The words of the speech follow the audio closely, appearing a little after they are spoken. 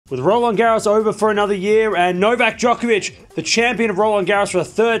With Roland Garros over for another year and Novak Djokovic, the champion of Roland Garros for a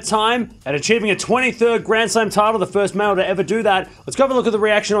third time and achieving a 23rd Grand Slam title, the first male to ever do that. Let's go have a look at the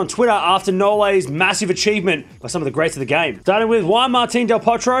reaction on Twitter after Nole's massive achievement by some of the greats of the game. Starting with Juan Martín del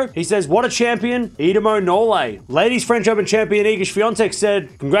Potro, he says, "What a champion, Idemo Nole." Ladies French Open champion Iga Swiatek said,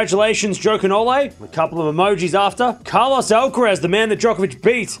 "Congratulations, Djoko Nole," with a couple of emojis after. Carlos Alcaraz, the man that Djokovic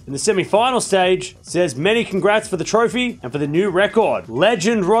beat in the semi-final stage, says, "Many congrats for the trophy and for the new record."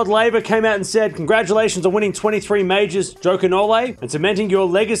 Legend Laver came out and said, "Congratulations on winning 23 majors, Djoko Nole, and cementing your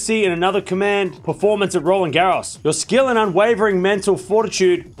legacy in another command performance at Roland Garros. Your skill and unwavering mental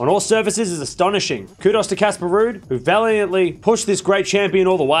fortitude on all surfaces is astonishing. Kudos to Casper Ruud, who valiantly pushed this great champion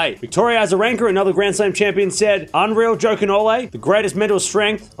all the way." Victoria Azarenka, another Grand Slam champion, said, "Unreal Djoko Nole, the greatest mental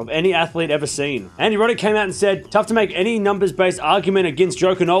strength of any athlete ever seen." Andy Roddick came out and said, "Tough to make any numbers-based argument against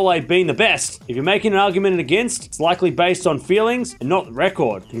Djoko Nole being the best. If you're making an argument against, it's likely based on feelings and not the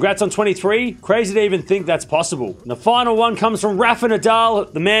record. Congrats on 23. Crazy to even think that's possible." And the final one comes from Rafael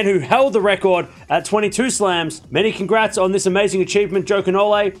Nadal, the man who held the record at 22 slams. "Many congrats on this amazing achievement, Djoko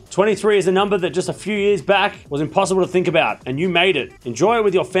Nole. 23 is a number that just a few years back was impossible to think about, and you made it. Enjoy it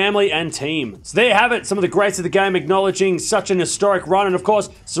with your family and team." So there you have it, some of the greats of the game acknowledging such an historic run. And of course,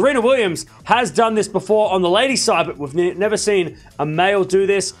 Serena Williams has done this before on the ladies' side, but we've never seen a male do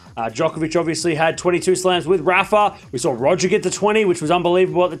this. Djokovic obviously had 22 slams with Rafa. We saw Roddick get to 20, which was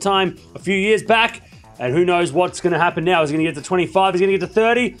unbelievable at the time a few years back. And who knows what's going to happen now. Is he going to get to 25? Is he going to get to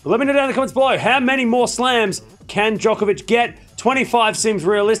 30? But let me know down in the comments below. How many more slams can Djokovic get? 25 seems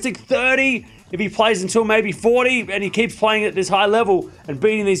realistic. 30, if he plays until maybe 40 and he keeps playing at this high level and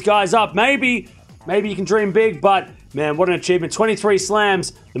beating these guys up, maybe you can dream big. But man, what an achievement. 23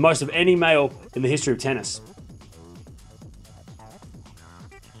 slams, the most of any male in the history of tennis.